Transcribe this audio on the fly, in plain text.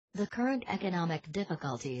The current economic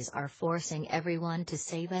difficulties are forcing everyone to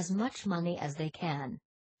save as much money as they can.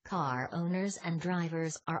 Car owners and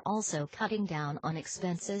drivers are also cutting down on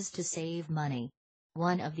expenses to save money.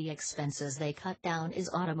 One of the expenses they cut down is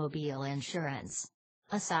automobile insurance.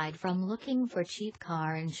 Aside from looking for cheap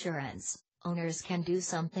car insurance, owners can do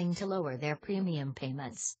something to lower their premium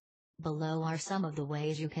payments. Below are some of the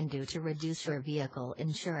ways you can do to reduce your vehicle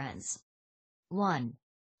insurance. 1.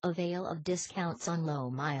 Avail of discounts on low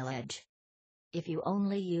mileage. If you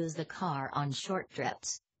only use the car on short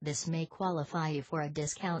trips, this may qualify you for a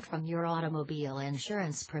discount from your automobile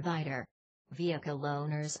insurance provider. Vehicle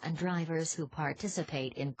owners and drivers who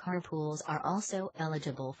participate in carpools are also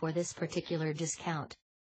eligible for this particular discount.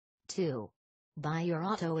 2. Buy your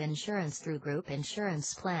auto insurance through group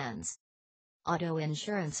insurance plans. Auto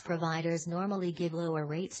insurance providers normally give lower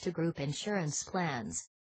rates to group insurance plans.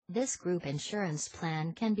 This group insurance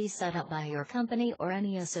plan can be set up by your company or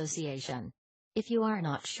any association. If you are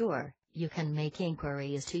not sure, you can make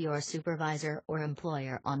inquiries to your supervisor or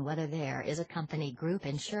employer on whether there is a company group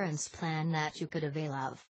insurance plan that you could avail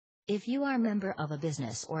of. If you are a member of a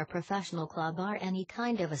business or a professional club or any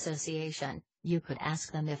kind of association, you could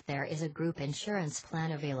ask them if there is a group insurance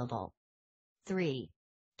plan available. 3.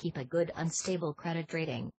 Keep a good unstable credit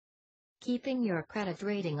rating. Keeping your credit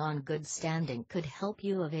rating on good standing could help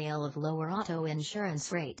you avail of lower auto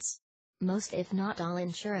insurance rates. Most if not all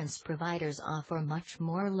insurance providers offer much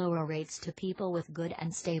more lower rates to people with good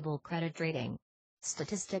and stable credit rating.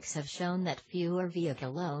 Statistics have shown that fewer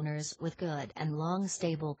vehicle owners with good and long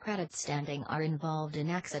stable credit standing are involved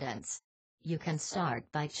in accidents. You can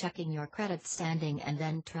start by checking your credit standing and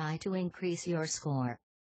then try to increase your score.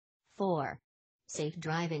 4. Safe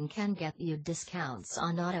driving can get you discounts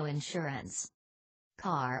on auto insurance.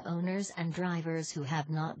 Car owners and drivers who have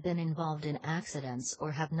not been involved in accidents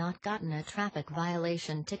or have not gotten a traffic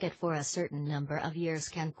violation ticket for a certain number of years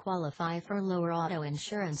can qualify for lower auto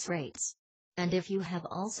insurance rates. And if you have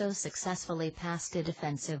also successfully passed a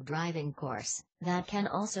defensive driving course, that can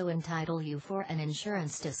also entitle you for an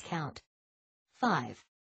insurance discount. 5.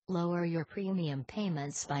 Lower your premium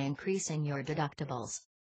payments by increasing your deductibles.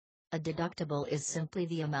 A deductible is simply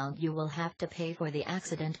the amount you will have to pay for the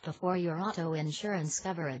accident before your auto insurance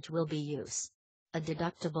coverage will be used. A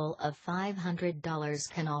deductible of $500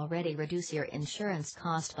 can already reduce your insurance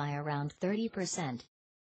cost by around 30%.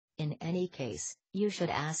 In any case, you should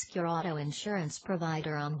ask your auto insurance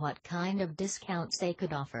provider on what kind of discounts they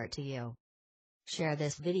could offer to you. Share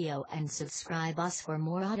this video and subscribe us for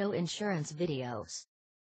more auto insurance videos.